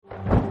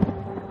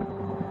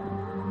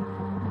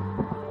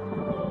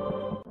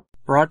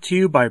Brought to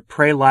you by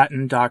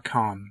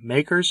PrayLatin.com,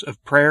 makers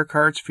of prayer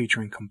cards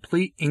featuring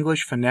complete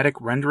English phonetic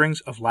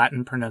renderings of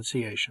Latin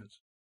pronunciations.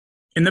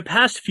 In the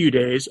past few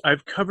days,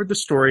 I've covered the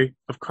story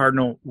of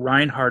Cardinal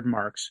Reinhard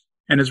Marx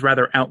and his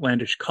rather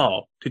outlandish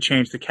call to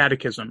change the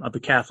catechism of the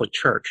Catholic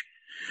Church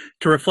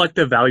to reflect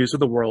the values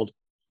of the world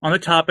on the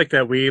topic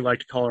that we like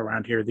to call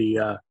around here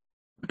the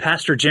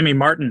Pastor Jimmy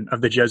Martin of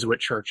the Jesuit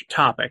Church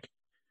topic.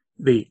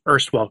 The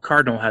erstwhile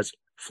cardinal has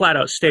flat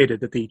out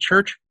stated that the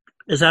Church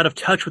is out of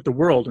touch with the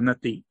world and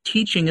that the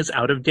teaching is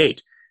out of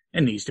date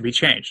and needs to be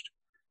changed.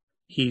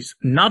 He's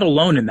not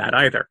alone in that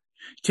either.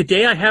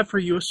 Today I have for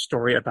you a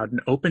story about an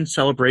open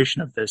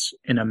celebration of this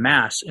in a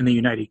mass in the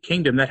United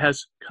Kingdom that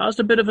has caused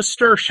a bit of a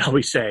stir, shall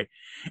we say,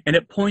 and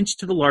it points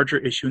to the larger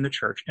issue in the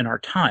Church in our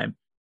time,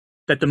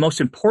 that the most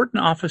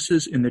important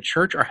offices in the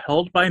Church are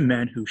held by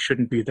men who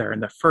shouldn't be there in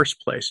the first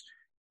place,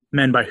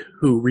 men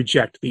who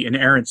reject the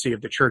inerrancy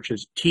of the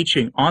Church's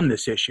teaching on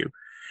this issue,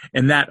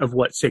 and that of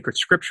what sacred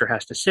scripture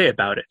has to say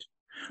about it.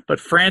 But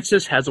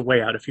Francis has a way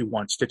out if he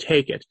wants to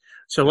take it.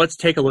 So let's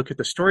take a look at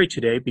the story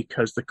today,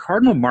 because the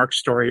Cardinal Marx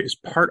story is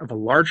part of a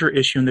larger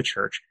issue in the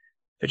Church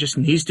that just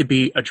needs to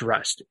be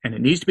addressed, and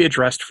it needs to be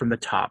addressed from the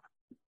top.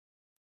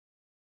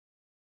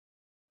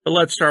 But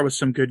let's start with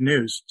some good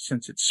news,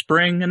 since it's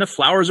spring and the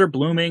flowers are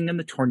blooming and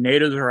the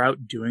tornadoes are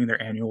out doing their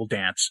annual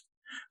dance.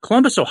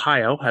 Columbus,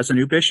 Ohio has a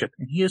new bishop,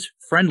 and he is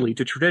friendly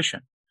to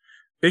tradition.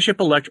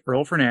 Bishop-elect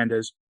Earl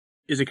Fernandez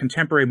is a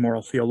contemporary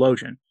moral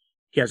theologian.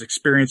 He has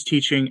experience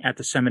teaching at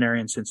the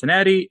seminary in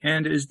Cincinnati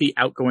and is the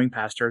outgoing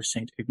pastor of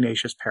St.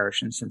 Ignatius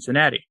Parish in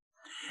Cincinnati.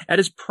 At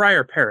his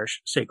prior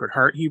parish, Sacred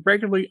Heart, he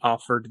regularly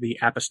offered the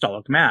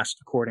Apostolic Mass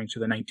according to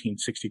the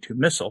 1962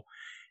 Missal,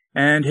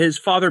 and his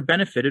father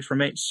benefited from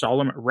a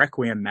solemn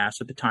Requiem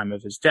Mass at the time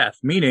of his death,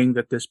 meaning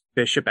that this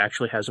bishop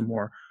actually has a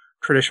more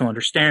traditional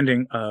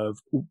understanding of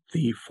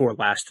the four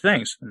last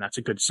things, and that's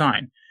a good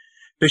sign.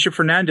 Bishop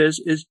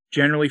Fernandez is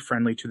generally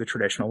friendly to the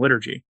traditional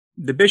liturgy.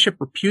 The bishop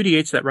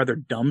repudiates that rather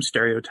dumb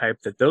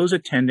stereotype that those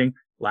attending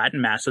Latin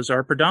masses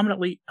are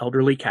predominantly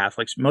elderly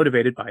Catholics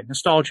motivated by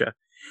nostalgia.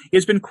 He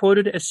has been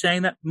quoted as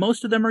saying that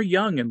most of them are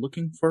young and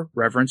looking for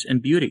reverence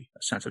and beauty,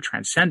 a sense of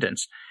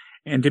transcendence,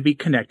 and to be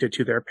connected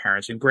to their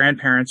parents and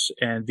grandparents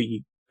and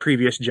the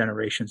previous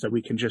generations that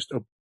we can just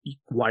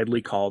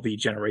widely call the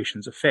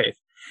generations of faith.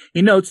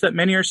 He notes that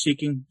many are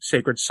seeking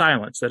sacred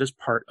silence that is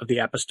part of the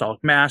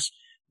Apostolic Mass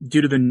due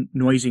to the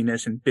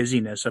noisiness and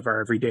busyness of our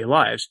everyday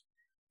lives.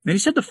 And he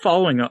said the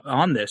following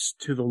on this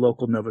to the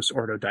local Novus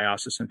Ordo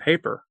diocesan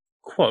paper,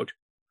 quote,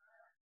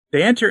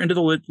 "They enter into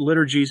the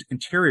liturgies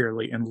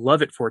interiorly and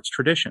love it for its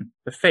tradition,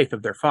 the faith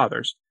of their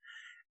fathers.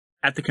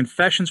 At the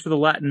confessions for the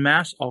Latin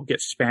Mass, all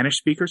get Spanish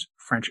speakers,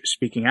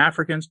 French-speaking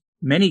Africans,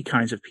 many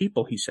kinds of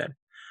people," he said.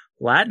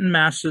 "Latin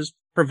Masses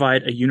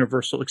provide a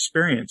universal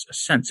experience, a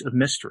sense of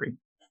mystery,"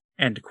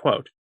 end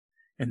quote.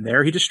 And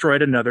there he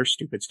destroyed another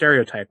stupid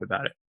stereotype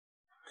about it.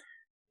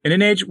 In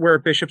an age where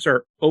bishops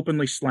are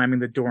openly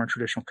slamming the door on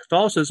traditional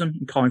Catholicism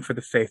and calling for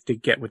the faith to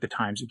get with the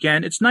times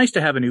again, it's nice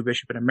to have a new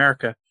bishop in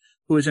America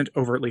who isn't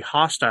overtly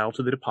hostile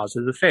to the deposit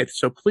of the faith.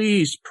 So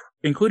please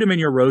include him in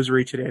your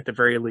rosary today at the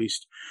very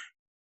least.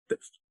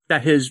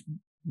 That his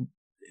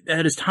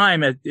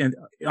time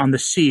on the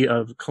Sea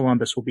of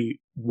Columbus will be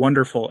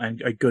wonderful and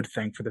a good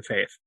thing for the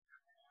faith.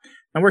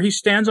 And where he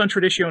stands on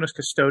Traditionis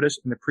Custodes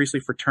and the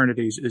priestly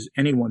fraternities is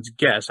anyone's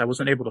guess. I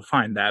wasn't able to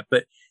find that,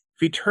 but if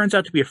he turns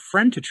out to be a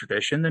friend to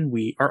tradition, then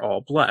we are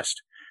all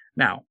blessed.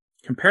 Now,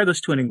 compare this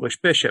to an English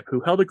bishop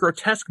who held a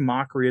grotesque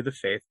mockery of the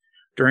faith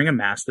during a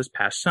Mass this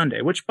past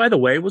Sunday, which, by the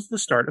way, was the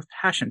start of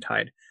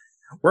Passiontide,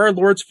 where our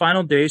Lord's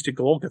final days to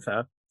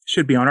Golgotha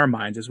should be on our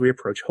minds as we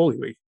approach Holy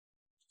Week.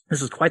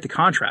 This is quite the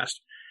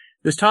contrast.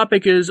 This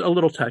topic is a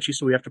little touchy,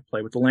 so we have to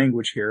play with the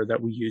language here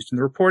that we used in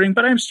the reporting,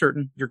 but I'm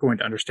certain you're going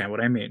to understand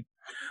what I mean.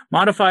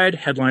 Modified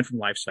headline from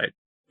LifeSite.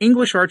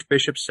 English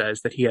Archbishop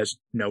says that he has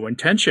no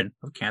intention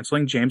of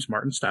canceling James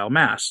Martin-style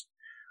Mass.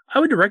 I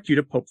would direct you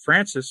to Pope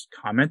Francis'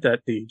 comment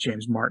that the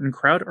James Martin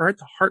crowd are at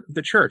the heart of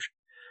the Church,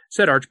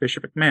 said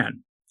Archbishop McMahon,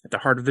 at the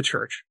heart of the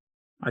Church.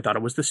 I thought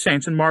it was the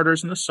saints and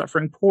martyrs and the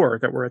suffering poor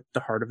that were at the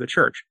heart of the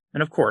Church,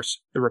 and of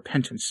course, the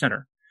repentant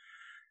sinner.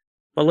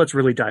 But let's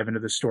really dive into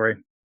this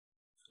story.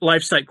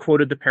 LifeSite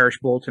quoted the parish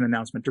bulletin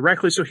announcement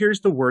directly, so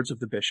here's the words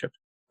of the bishop.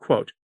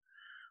 Quote,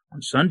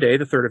 "On Sunday,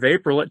 the 3rd of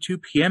April at 2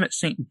 p.m. at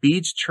St.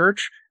 Bede's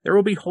Church, there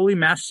will be Holy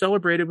Mass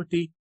celebrated with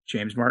the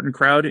James Martin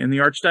crowd in the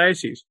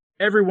Archdiocese.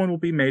 Everyone will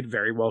be made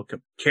very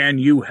welcome. Can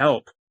you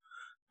help?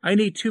 I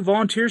need 2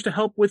 volunteers to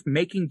help with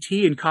making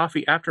tea and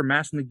coffee after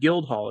Mass in the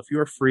Guildhall. If you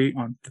are free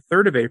on the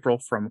 3rd of April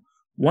from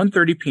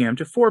 1:30 p.m.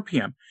 to 4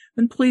 p.m.,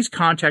 then please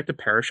contact the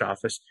parish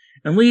office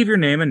and leave your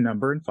name and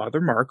number, and Father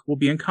Mark will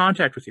be in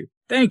contact with you.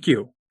 Thank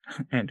you."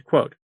 End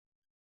quote.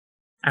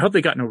 I hope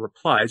they got no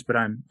replies, but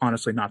I'm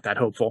honestly not that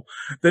hopeful.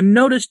 The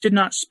notice did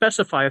not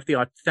specify if the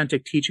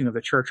authentic teaching of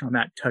the Church on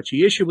that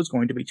touchy issue was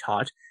going to be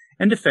taught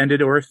and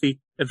defended, or if the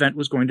event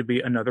was going to be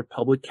another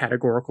public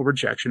categorical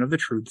rejection of the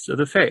truths of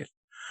the faith,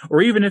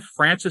 or even if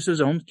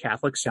Francis's own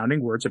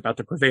Catholic-sounding words about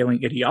the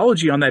prevailing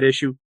ideology on that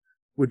issue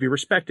would be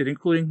respected,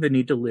 including the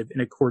need to live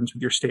in accordance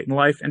with your state in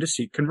life and to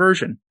seek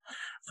conversion.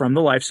 From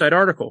the LifeSite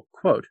article,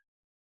 quote,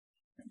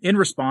 in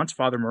response,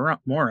 Father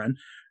Morin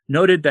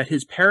noted that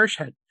his parish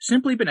had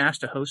simply been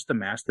asked to host the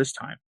Mass this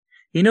time.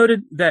 He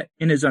noted that,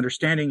 in his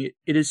understanding,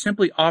 it is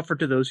simply offered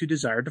to those who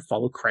desire to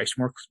follow Christ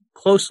more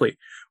closely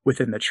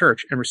within the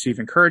Church and receive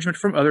encouragement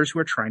from others who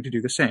are trying to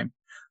do the same.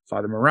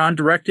 Father Moran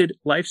directed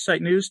LifeSite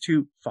News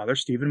to Father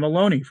Stephen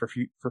Maloney for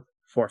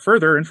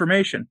further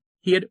information.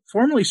 He had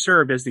formerly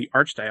served as the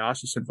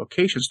Archdiocesan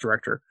Vocations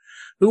Director,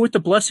 who, with the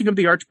blessing of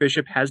the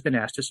Archbishop, has been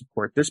asked to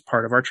support this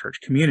part of our church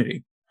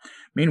community.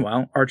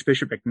 Meanwhile,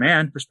 Archbishop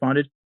McMahon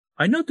responded,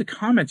 I note the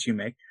comments you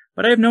make,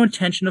 but I have no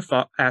intention of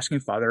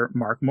asking Father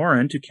Mark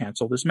Morin to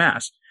cancel this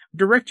Mass. I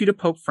direct you to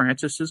Pope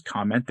Francis's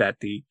comment that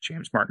the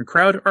James Martin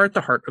crowd are at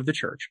the heart of the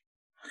church.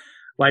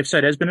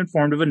 LifeSite has been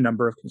informed of a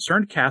number of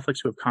concerned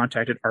Catholics who have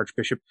contacted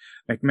Archbishop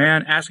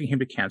McMahon asking him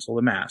to cancel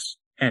the Mass.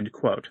 End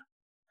quote.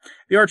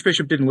 The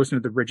Archbishop didn't listen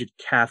to the rigid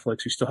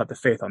Catholics who still have the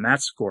faith on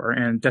that score,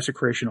 and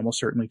desecration almost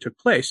certainly took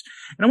place.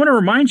 And I want to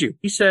remind you,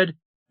 he said,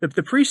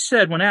 the priest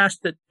said when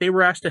asked that they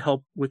were asked to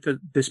help with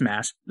this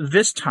Mass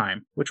this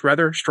time, which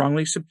rather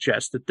strongly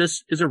suggests that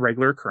this is a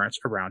regular occurrence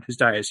around his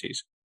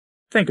diocese.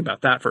 Think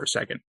about that for a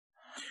second.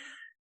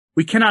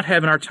 We cannot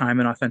have in our time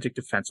an authentic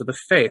defense of the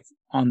faith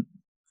on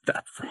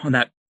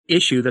that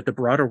issue that the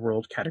broader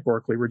world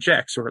categorically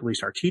rejects, or at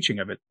least our teaching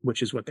of it,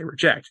 which is what they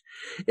reject.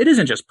 It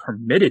isn't just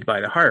permitted by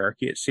the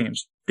hierarchy, it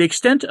seems. The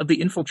extent of the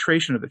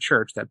infiltration of the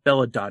church that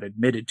Bella Dodd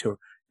admitted to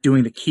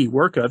doing the key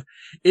work of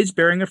is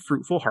bearing a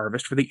fruitful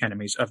harvest for the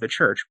enemies of the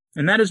church.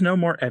 And that is no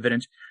more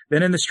evident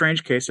than in the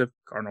strange case of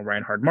Cardinal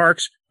Reinhard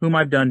Marx, whom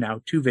I've done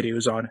now 2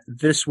 videos on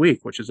this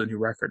week, which is a new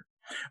record.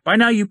 By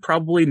now, you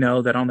probably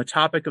know that on the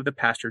topic of the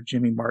pastor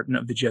Jimmy Martin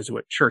of the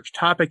Jesuit Church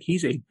topic,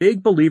 he's a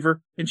big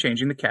believer in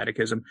changing the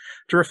catechism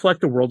to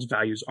reflect the world's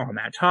values on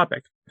that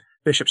topic.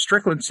 Bishop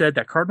Strickland said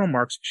that Cardinal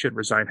Marx should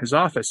resign his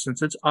office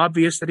since it's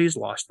obvious that he's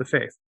lost the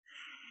faith.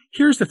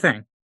 Here's the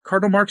thing.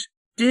 Cardinal Marx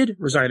did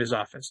resign his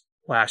office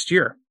last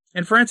year,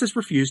 and Francis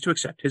refused to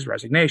accept his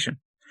resignation.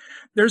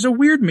 There's a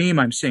weird meme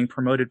I'm seeing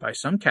promoted by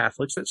some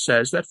Catholics that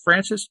says that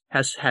Francis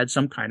has had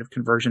some kind of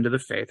conversion to the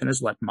faith and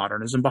has left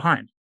modernism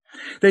behind.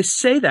 They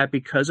say that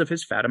because of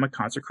his Fatima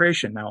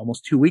consecration, now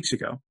almost 2 weeks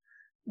ago.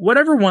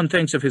 Whatever one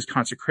thinks of his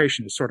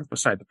consecration is sort of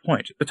beside the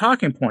point. The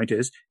talking point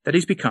is that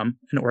he's become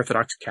an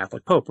Orthodox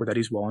Catholic Pope, or that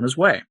he's well on his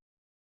way.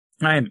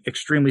 I am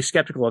extremely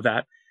skeptical of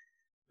that,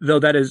 though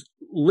that is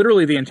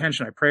literally the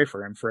intention I pray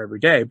for him for every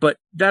day. But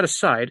that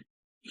aside,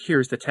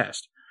 here's the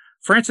test.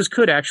 Francis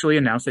could actually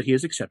announce that he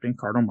is accepting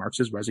Cardinal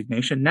Marx's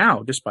resignation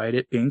now, despite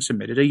it being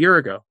submitted a year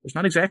ago. There's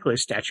not exactly a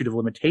statute of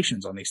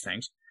limitations on these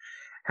things.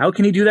 How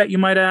can he do that, you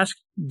might ask?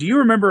 Do you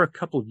remember a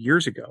couple of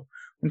years ago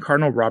when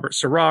Cardinal Robert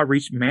Sarah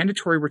reached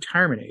mandatory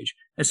retirement age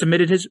and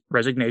submitted his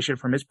resignation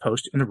from his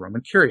post in the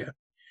Roman Curia?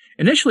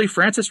 Initially,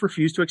 Francis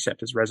refused to accept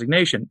his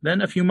resignation.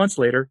 Then, a few months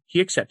later, he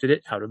accepted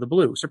it out of the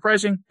blue,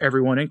 surprising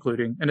everyone,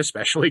 including and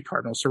especially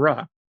Cardinal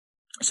Sarah.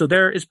 So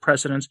there is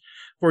precedence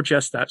for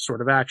just that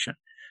sort of action.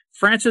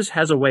 Francis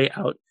has a way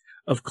out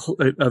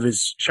of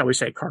his, shall we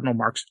say, Cardinal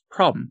Marx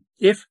problem,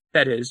 if,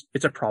 that is,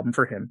 it's a problem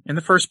for him in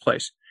the first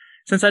place,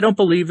 since I don't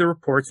believe the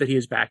reports that he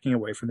is backing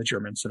away from the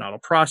German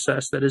synodal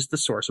process that is the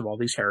source of all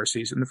these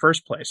heresies in the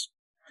first place.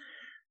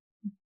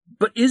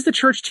 But is the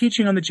church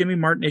teaching on the Jimmy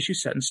Martin issue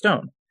set in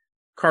stone?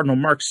 Cardinal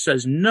Marx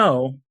says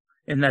no,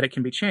 in that it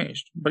can be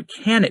changed. But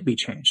can it be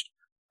changed?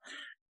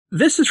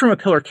 This is from a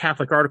Pillar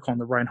Catholic article on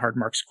the Reinhard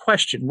Marx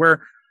question,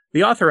 where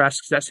the author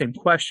asks that same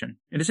question.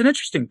 It is an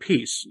interesting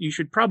piece. You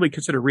should probably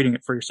consider reading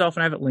it for yourself,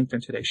 and I have it linked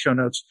in today's show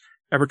notes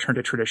at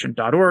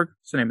returntotradition.org.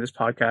 It's the name of this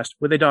podcast,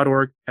 with a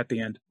 .org at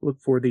the end. Look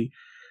for the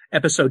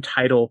episode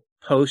title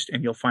post,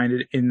 and you'll find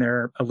it in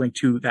there, a link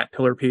to that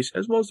Pillar piece,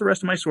 as well as the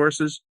rest of my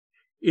sources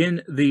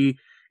in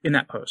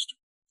that post.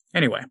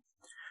 Anyway,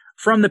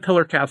 from the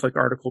Pillar Catholic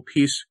article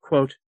piece,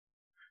 quote,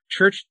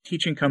 church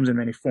teaching comes in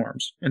many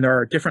forms, and there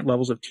are different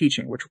levels of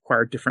teaching which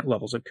require different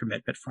levels of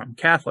commitment from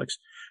Catholics.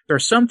 There are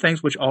some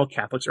things which all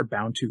Catholics are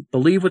bound to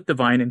believe with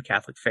divine and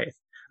Catholic faith,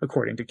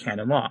 according to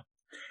canon law.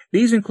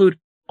 These include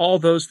all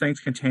those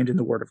things contained in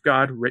the Word of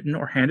God, written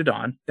or handed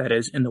on, that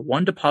is, in the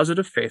one deposit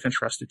of faith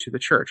entrusted to the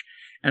Church,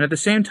 and at the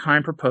same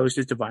time proposed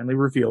as divinely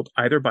revealed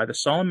either by the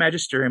solemn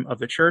magisterium of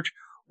the Church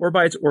or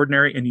by its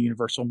ordinary and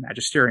universal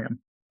magisterium.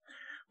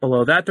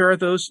 Below that, there are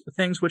those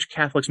things which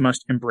Catholics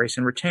must embrace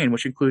and retain,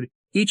 which include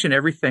each and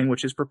everything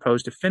which is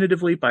proposed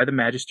definitively by the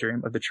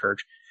magisterium of the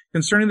Church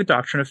concerning the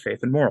doctrine of faith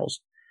and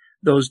morals.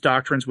 Those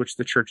doctrines which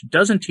the Church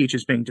doesn't teach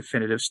as being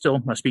definitive still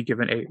must be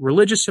given a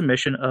religious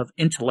submission of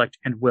intellect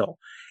and will,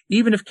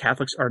 even if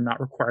Catholics are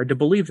not required to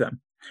believe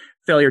them.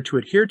 Failure to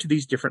adhere to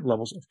these different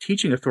levels of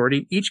teaching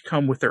authority each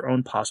come with their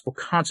own possible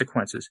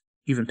consequences,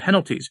 even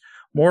penalties,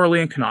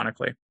 morally and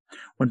canonically.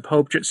 When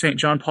Pope St.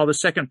 John Paul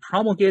II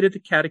promulgated the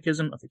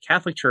Catechism of the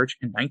Catholic Church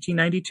in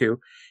 1992,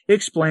 he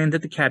explained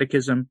that the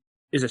Catechism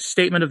is a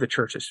statement of the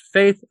Church's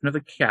faith and of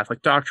the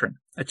Catholic doctrine,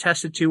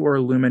 attested to or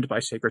illumined by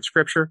sacred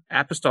scripture,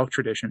 apostolic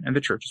tradition, and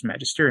the Church's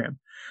magisterium.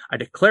 I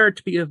declare it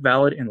to be a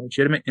valid and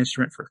legitimate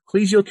instrument for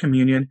ecclesial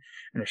communion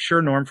and a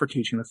sure norm for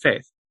teaching the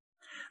faith.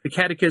 The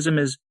Catechism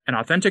is an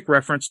authentic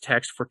reference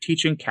text for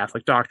teaching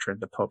Catholic doctrine,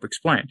 the Pope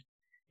explained.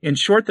 In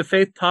short, the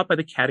faith taught by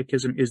the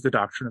Catechism is the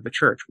doctrine of the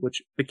Church,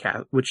 which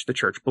the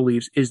Church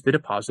believes is the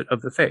deposit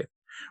of the faith,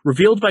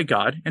 revealed by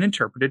God and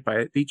interpreted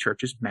by the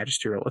Church's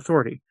magisterial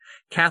authority.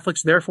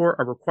 Catholics, therefore,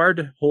 are required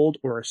to hold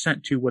or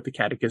assent to what the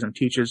Catechism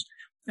teaches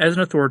as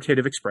an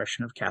authoritative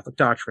expression of Catholic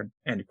doctrine."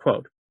 End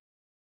quote.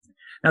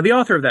 Now, the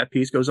author of that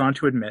piece goes on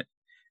to admit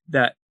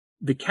that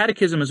the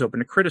Catechism is open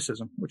to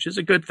criticism, which is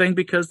a good thing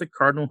because the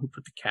cardinal who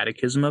put the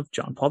Catechism of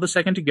John Paul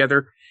II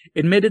together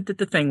admitted that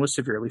the thing was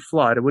severely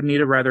flawed and would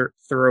need a rather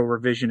thorough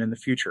revision in the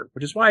future,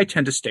 which is why I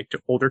tend to stick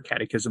to older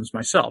catechisms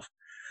myself.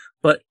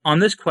 But on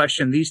this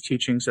question, these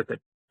teachings that the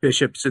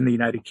bishops in the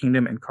United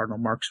Kingdom and Cardinal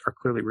Marx are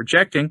clearly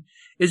rejecting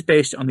is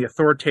based on the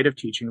authoritative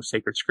teaching of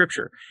sacred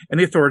scripture and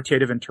the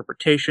authoritative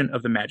interpretation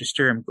of the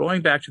magisterium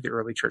going back to the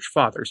early church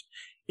fathers.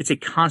 It's a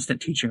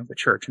constant teaching of the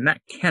church, and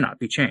that cannot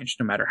be changed,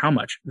 no matter how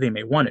much they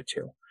may want it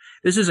to.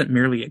 This isn't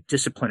merely a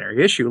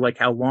disciplinary issue like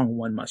how long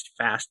one must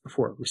fast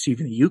before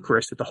receiving the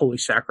Eucharist at the holy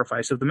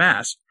sacrifice of the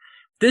Mass.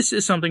 This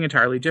is something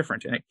entirely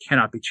different, and it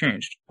cannot be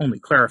changed, only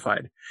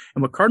clarified.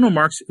 And what Cardinal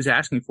Marx is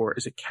asking for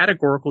is a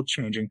categorical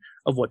changing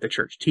of what the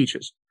Church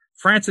teaches.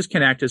 Francis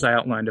can act as I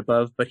outlined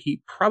above, but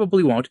he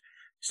probably won't,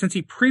 since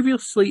he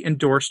previously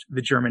endorsed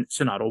the German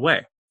synodal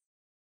way.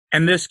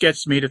 And this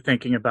gets me to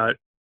thinking about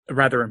a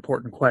rather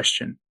important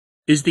question.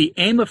 Is the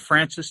aim of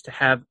Francis to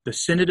have the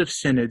Synod of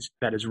Synods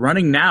that is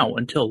running now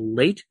until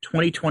late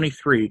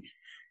 2023,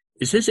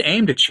 is his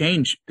aim to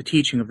change the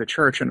teaching of the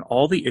Church on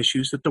all the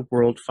issues that the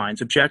world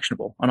finds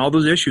objectionable, on all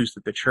those issues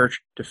that the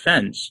Church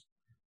defends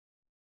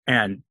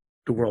and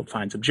the world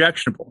finds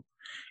objectionable?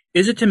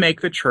 Is it to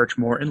make the Church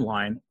more in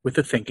line with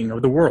the thinking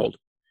of the world?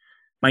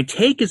 My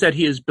take is that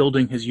he is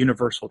building his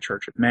universal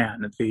Church of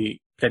man,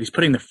 that he's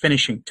putting the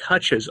finishing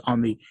touches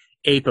on the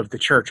ape of the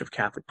Church of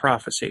Catholic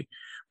prophecy,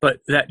 but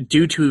that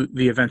due to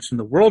the events in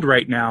the world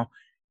right now,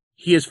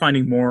 he is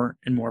finding more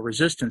and more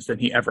resistance than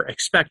he ever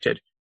expected.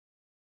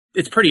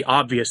 It's pretty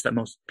obvious that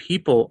most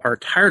people are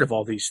tired of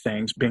all these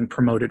things being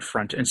promoted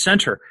front and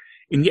center,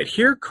 and yet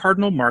here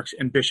Cardinal Marx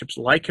and bishops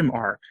like him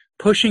are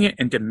pushing it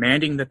and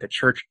demanding that the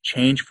Church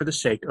change for the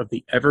sake of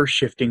the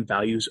ever-shifting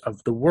values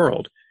of the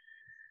world.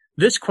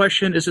 This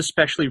question is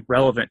especially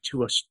relevant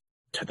to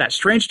that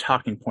strange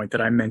talking point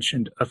that I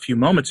mentioned a few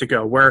moments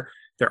ago, where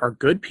there are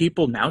good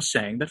people now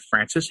saying that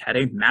Francis had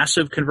a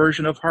massive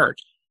conversion of heart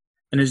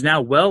and is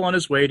now well on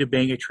his way to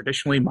being a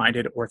traditionally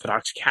minded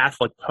Orthodox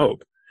Catholic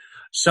Pope.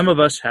 Some of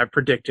us have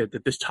predicted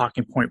that this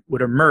talking point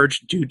would emerge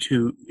due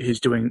to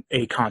his doing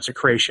a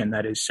consecration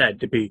that is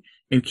said to be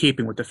in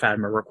keeping with the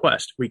Fatima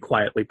request. We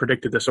quietly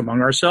predicted this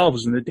among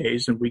ourselves in the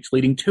days and weeks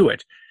leading to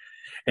it.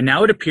 And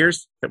now it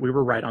appears that we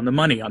were right on the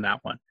money on that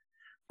one.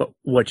 But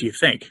what do you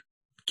think?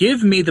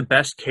 Give me the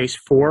best case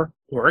for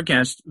or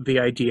against the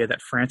idea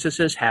that Francis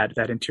has had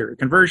that interior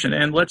conversion,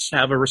 and let's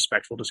have a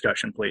respectful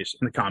discussion, please,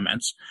 in the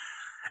comments.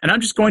 And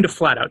I'm just going to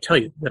flat out tell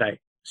you that I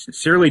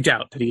sincerely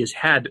doubt that he has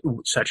had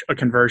such a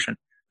conversion,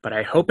 but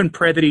I hope and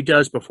pray that he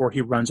does before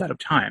he runs out of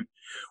time.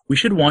 We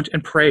should want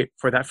and pray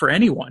for that for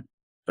anyone,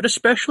 but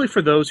especially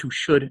for those who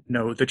should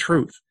know the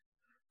truth.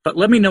 But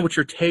let me know what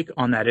your take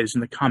on that is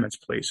in the comments,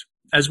 please,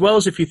 as well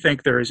as if you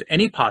think there is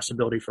any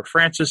possibility for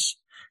Francis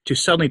to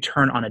suddenly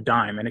turn on a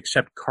dime and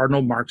accept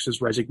Cardinal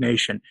Marx's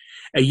resignation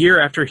a year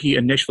after he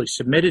initially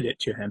submitted it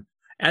to him,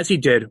 as he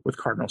did with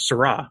Cardinal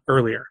Sarah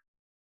earlier.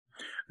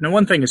 Now,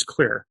 one thing is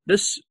clear.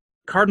 This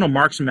Cardinal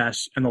Marx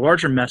mess and the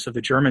larger mess of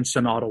the German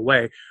synodal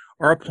way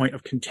are a point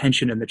of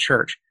contention in the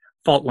Church.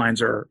 Fault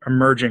lines are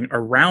emerging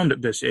around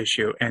this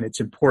issue, and it's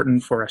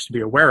important for us to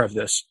be aware of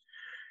this.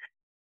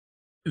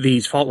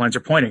 These fault lines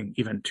are pointing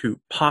even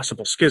to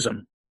possible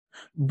schism.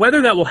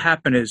 Whether that will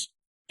happen is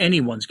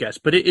anyone's guess,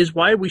 but it is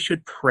why we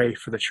should pray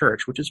for the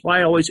Church, which is why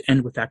I always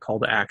end with that call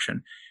to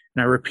action.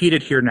 And I repeat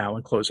it here now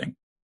in closing.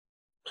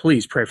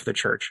 Please pray for the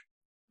Church.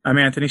 I'm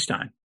Anthony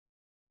Stein.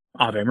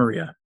 Ave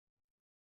Maria.